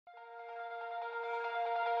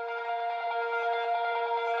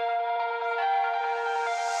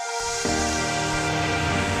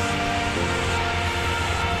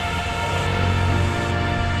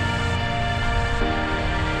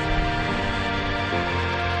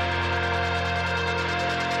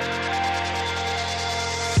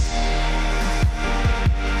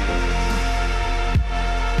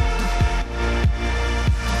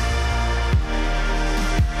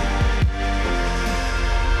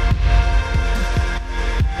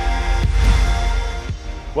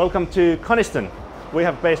Welcome to Honister. We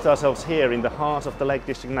have based ourselves here in the heart of the Lake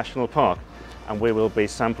District National Park, and we will be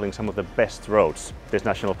sampling some of the best roads this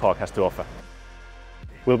national park has to offer.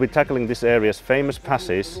 We'll be tackling this area's famous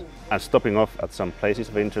passes and stopping off at some places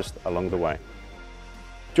of interest along the way.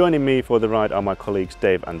 Joining me for the ride are my colleagues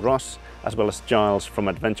Dave and Ross, as well as Giles from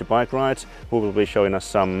Adventure Bike Rides, who will be showing us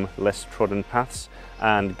some less trodden paths,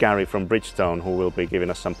 and Gary from Bridgestone, who will be giving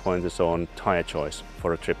us some pointers on tyre choice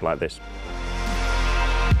for a trip like this.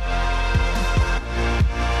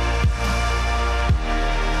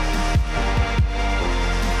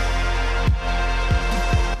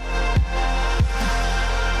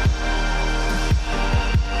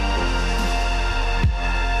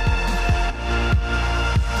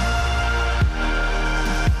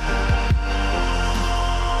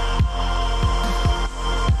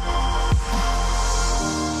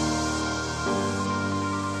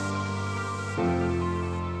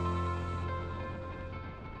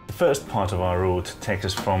 The first part of our route takes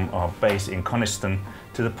us from our base in Honister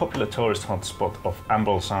to the popular tourist hotspot of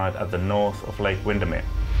Ambleside at the north of Lake Windermere.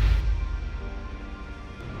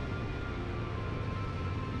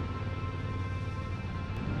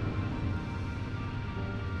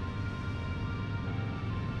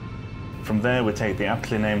 From there we take the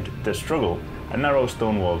aptly named The Struggle, a narrow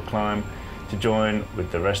stone-walled climb, to join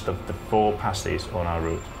with the rest of the 4 passes on our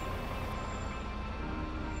route.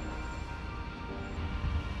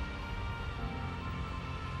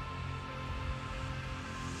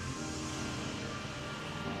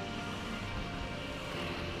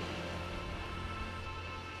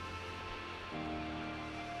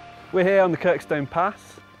 We're here on the Kirkstone Pass.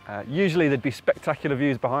 Usually there'd be spectacular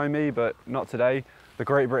views behind me, but not today. The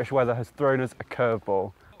Great British weather has thrown us a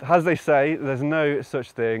curveball. As they say, there's no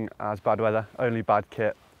such thing as bad weather, only bad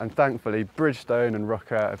kit. And thankfully, Bridgestone and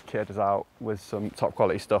Rucker have kitted us out with some top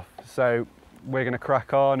quality stuff. So we're going to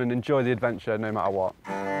crack on and enjoy the adventure no matter what.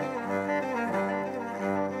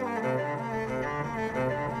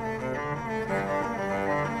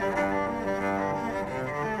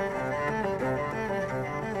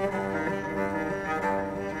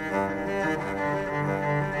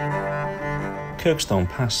 Kirkstone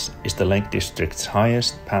Pass is the Lake District's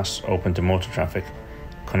highest pass open to motor traffic,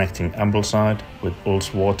 connecting Ambleside with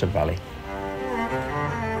Ullswater Valley.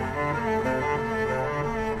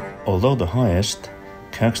 Although the highest,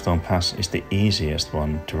 Kirkstone Pass is the easiest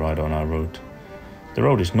one to ride on our route. The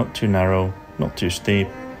road is not too narrow, not too steep,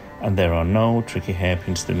 and there are no tricky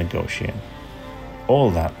hairpins to negotiate. All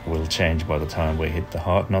that will change by the time we hit the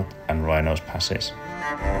Hardknott and Wrynose Passes.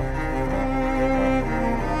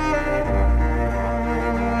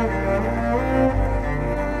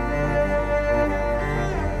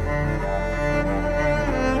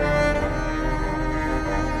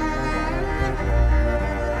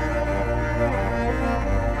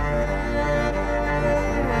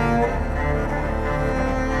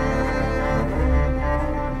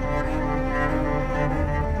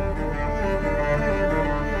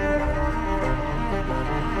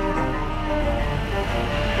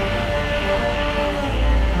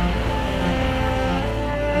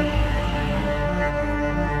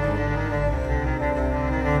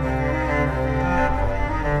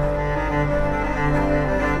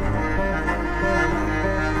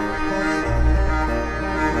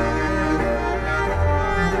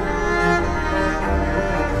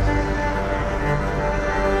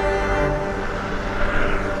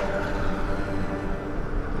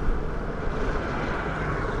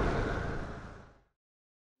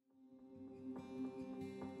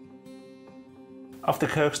 After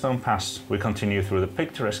Kirkstone Pass, we continue through the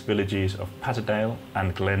picturesque villages of Patterdale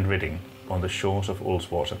and Glenridding on the shores of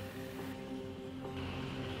Ullswater.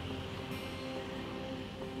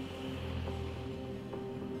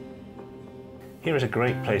 Here is a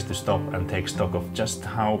great place to stop and take stock of just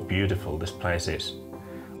how beautiful this place is,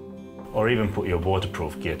 or even put your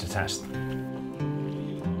waterproof gear to test.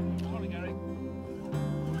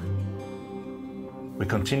 We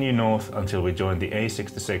continue north until we join the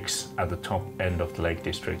A66 at the top end of the Lake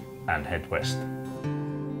District and head west.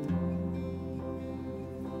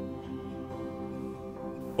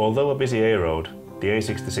 Although a busy A road, the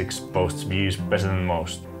A66 boasts views better than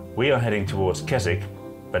most. We are heading towards Keswick,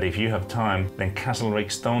 but if you have time, then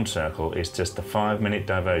Castlereagh Stone Circle is just a 5-minute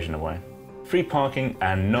diversion away. Free parking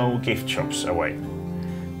and no gift shops away.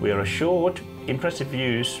 We are assured impressive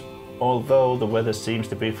views, although the weather seems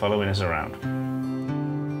to be following us around.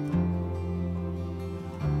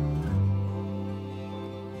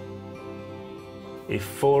 If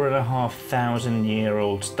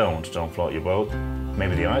 4,500-year-old stones don't float your boat,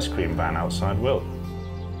 maybe the ice cream van outside will.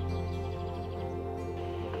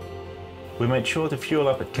 We made sure to fuel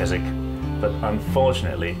up at Keswick, but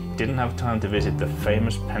unfortunately didn't have time to visit the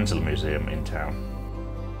famous pencil museum in town.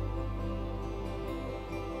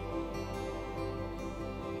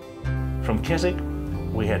 From Keswick,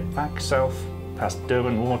 we head back south past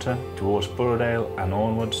Durban Water towards Burradale and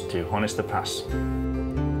onwards to Honister Pass.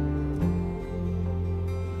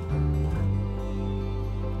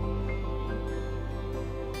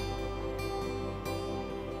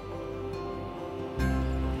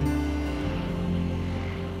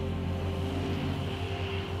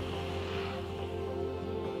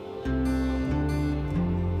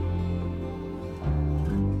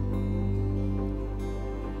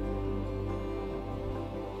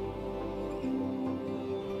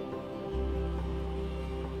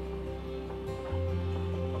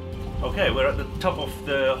 Okay, we're at the top of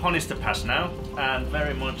the Honister Pass now, and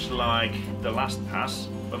very much like the last pass,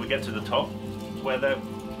 when we get to the top, weather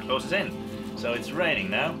closes in. So it's raining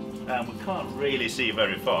now, and we can't really see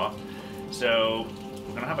very far. So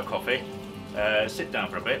we're gonna have a coffee, sit down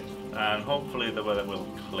for a bit, and hopefully the weather will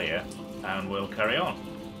clear, and we'll carry on.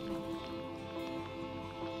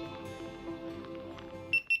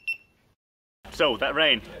 So that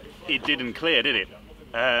rain, it didn't clear, did it?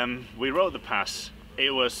 We rode the pass.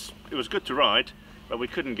 It was good to ride, but we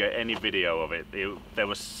couldn't get any video of it. There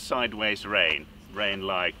was sideways rain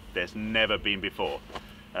like there's never been before,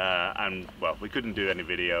 and well, we couldn't do any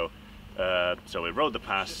video. So we rode the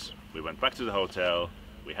pass. We went back to the hotel.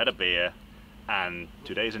 We had a beer, and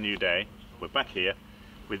today's a new day. We're back here,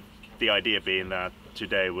 with the idea being that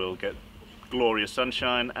today we'll get glorious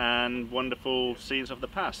sunshine and wonderful scenes of the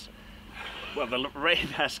pass. Well, the rain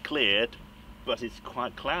has cleared, but it's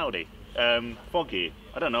quite cloudy. Foggy.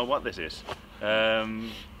 I don't know what this is.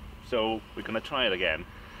 So we're gonna try it again.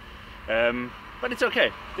 But it's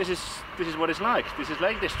okay. This is what it's like. This is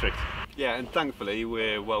Lake District. Yeah, and thankfully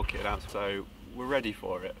we're well kitted out, so we're ready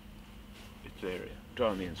for it. Exterior. Dry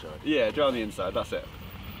on the inside. Yeah, dry on the inside. That's it.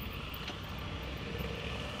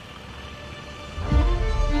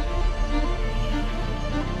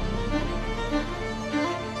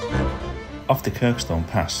 Off the Kirkstone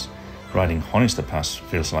Pass, riding Honister Pass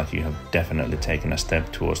feels like you have definitely taken a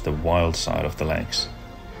step towards the wild side of the lakes.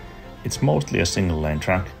 It's mostly a single lane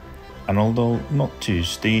track, and although not too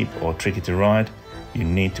steep or tricky to ride, you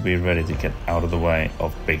need to be ready to get out of the way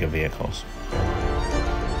of bigger vehicles.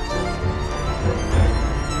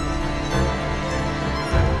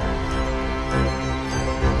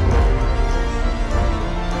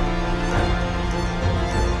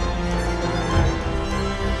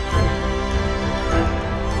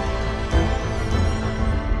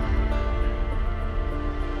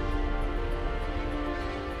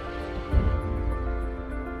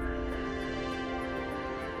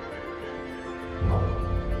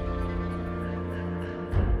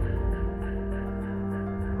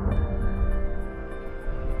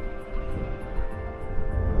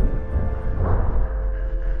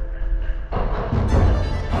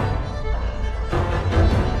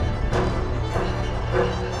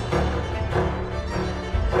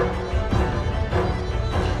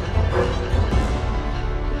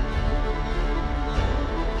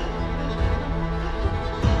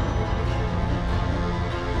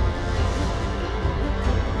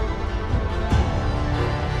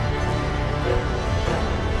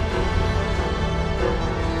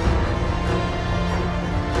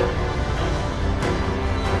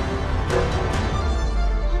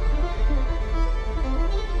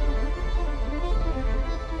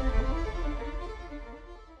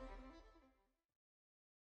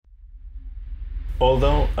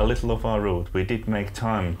 Although a little of our route, we did make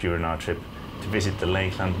time during our trip to visit the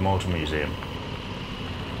Lakeland Motor Museum.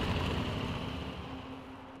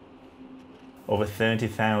 Over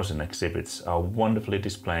 30,000 exhibits are wonderfully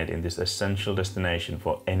displayed in this essential destination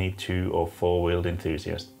for any two- or four-wheeled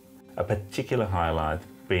enthusiast. A particular highlight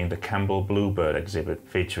being the Campbell Bluebird exhibit,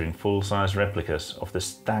 featuring full-size replicas of the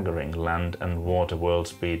staggering land and water world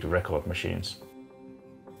speed record machines.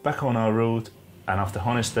 Back on our route, and after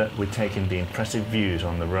Honister, we take in the impressive views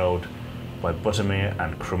on the road by Buttermere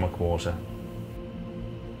and Crummock Water.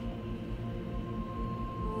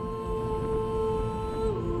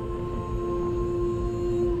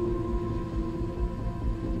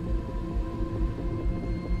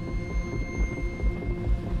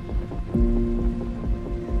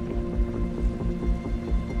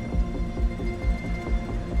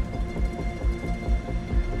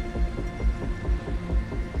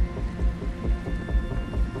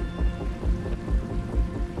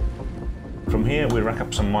 From here we rack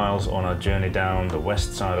up some miles on our journey down the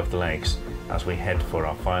west side of the lakes as we head for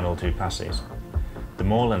our final two passes. The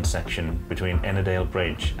moorland section between Ennerdale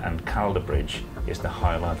Bridge and Calder Bridge is the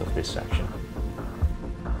highlight of this section.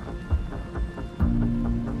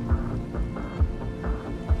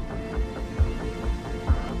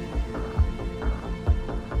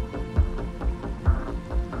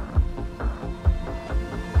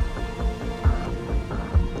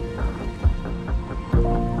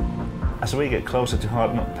 As we get closer to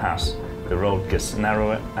Hardknott Pass, the road gets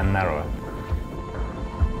narrower and narrower.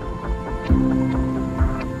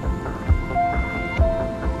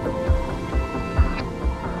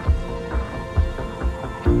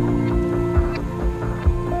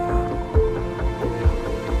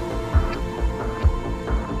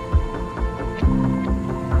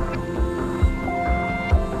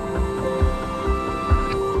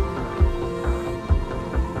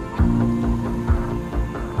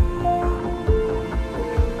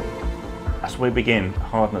 As we begin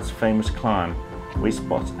Hardknott's famous climb, we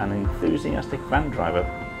spot an enthusiastic van driver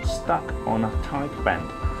stuck on a tight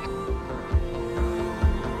bend.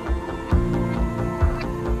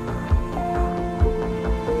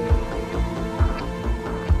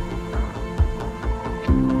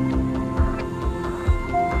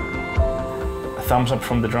 A thumbs up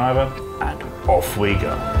from the driver and off we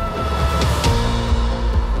go.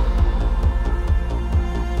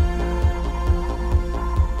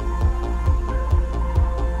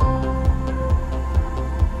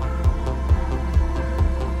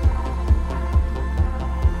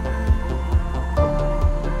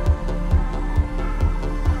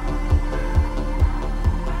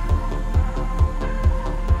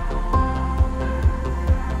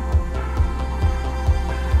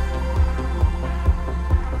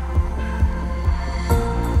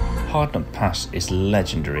 Hardknott Pass is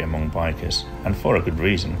legendary among bikers, and for a good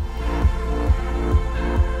reason.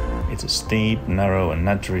 It's a steep, narrow and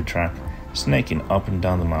naturally track snaking up and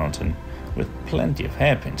down the mountain with plenty of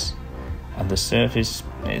hairpins, and the surface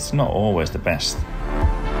is not always the best.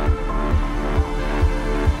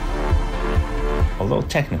 Although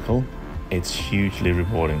technical, it's hugely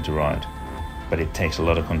rewarding to ride, but it takes a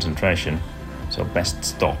lot of concentration, so best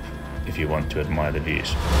stop if you want to admire the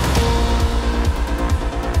views.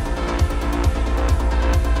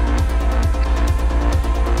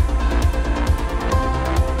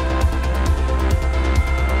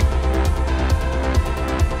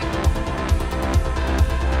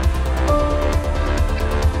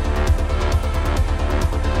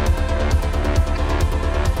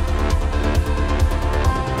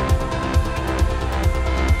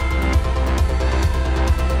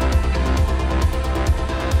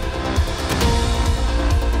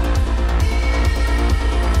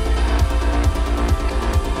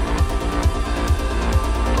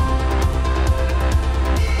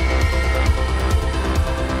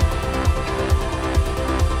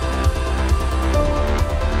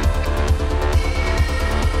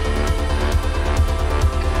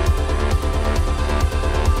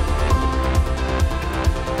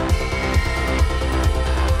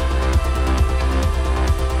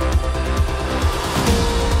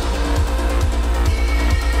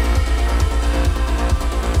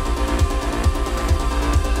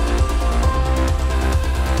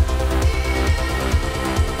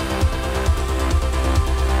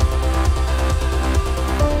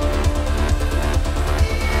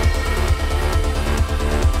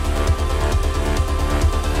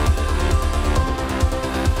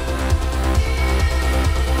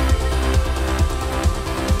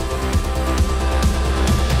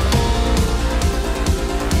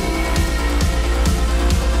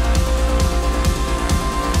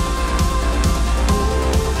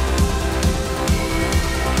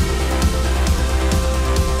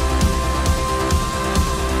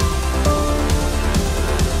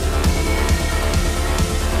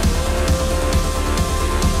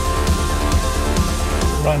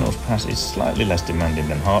 Wrynose Pass is slightly less demanding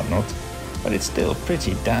than Hardknott, but it's still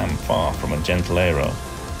pretty damn far from a gentle aero.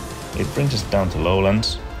 It brings us down to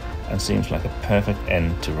lowlands and seems like a perfect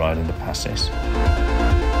end to riding the passes.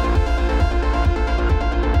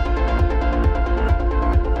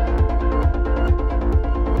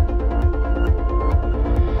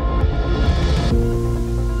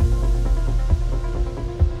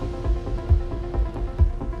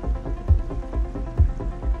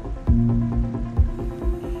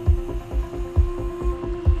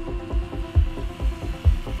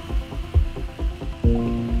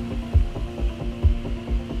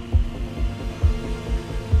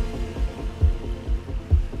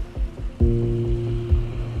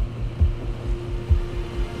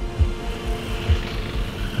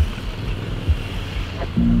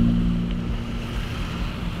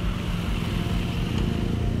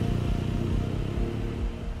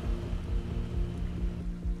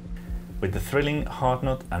 With the thrilling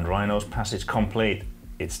Hardknott and Wrynose Passage complete,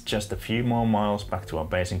 it's just a few more miles back to our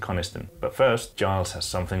base in Honister. But first, Giles has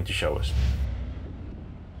something to show us.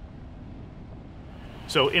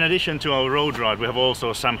 So in addition to our road ride, we have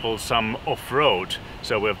also sampled some off-road.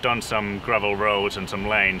 So we've done some gravel roads and some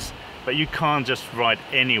lanes, but you can't just ride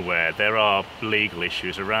anywhere. There are legal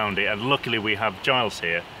issues around it, and luckily we have Giles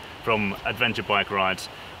here from Adventure Bike Rides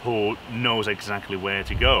who knows exactly where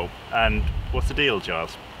to go. And what's the deal,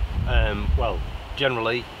 Giles? Well,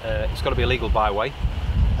 generally it's got to be a legal byway.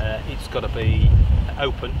 It's got to be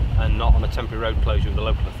open and not on a temporary road closure with the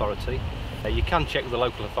local authority. You can check with the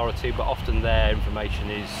local authority, but often their information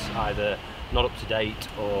is either not up to date,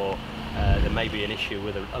 or there may be an issue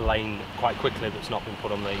with a lane quite quickly that's not been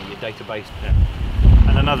put on the database. Yeah.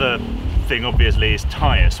 And another thing obviously is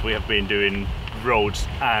tyres. We have been doing roads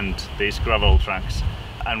and these gravel tracks,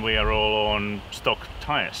 and we are all on stock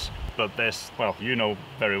tyres. But there's, well, you know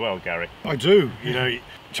very well, Gary. I do. You know,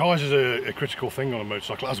 tyres is a critical thing on a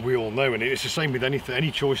motorcycle, as we all know, and it's the same with any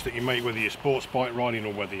choice that you make, whether you're sports bike riding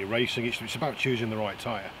or whether you're racing. It's about choosing the right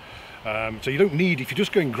tyre. So you don't need, if you're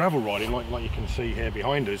just going gravel riding, like you can see here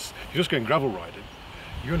behind us, if you're just going gravel riding,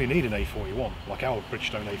 you only need an A41, like our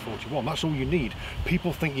Bridgestone A41. That's all you need.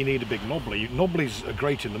 People think you need a big knobbly. Knobblies are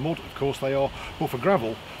great in the mud, of course they are, but for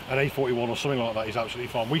gravel, an A41 or something like that is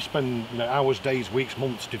absolutely fine. We spend, you know, hours, days, weeks,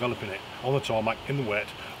 months developing it on the tarmac, in the wet,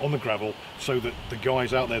 on the gravel, so that the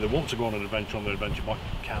guys out there that want to go on an adventure on their adventure bike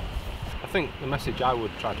can. I think the message I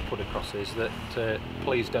would try to put across is that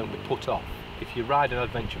please don't be put off. If you ride an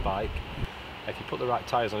adventure bike, if you put the right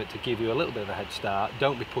tyres on it to give you a little bit of a head start,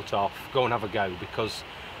 don't be put off, go and have a go, because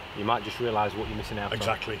you might just realise what you're missing out on.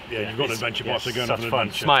 Exactly, yeah, you've got an adventure bike, so go and have an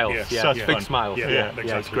adventure. Smiles, big smiles.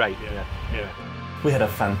 Exactly. It's great. Yeah. We had a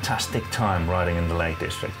fantastic time riding in the Lake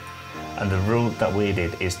District, and the route that we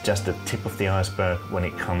did is just the tip of the iceberg when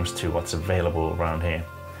it comes to what's available around here.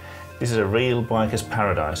 This is a real biker's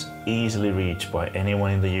paradise, easily reached by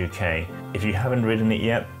anyone in the UK. If you haven't ridden it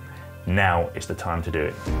yet, now is the time to do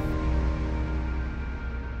it.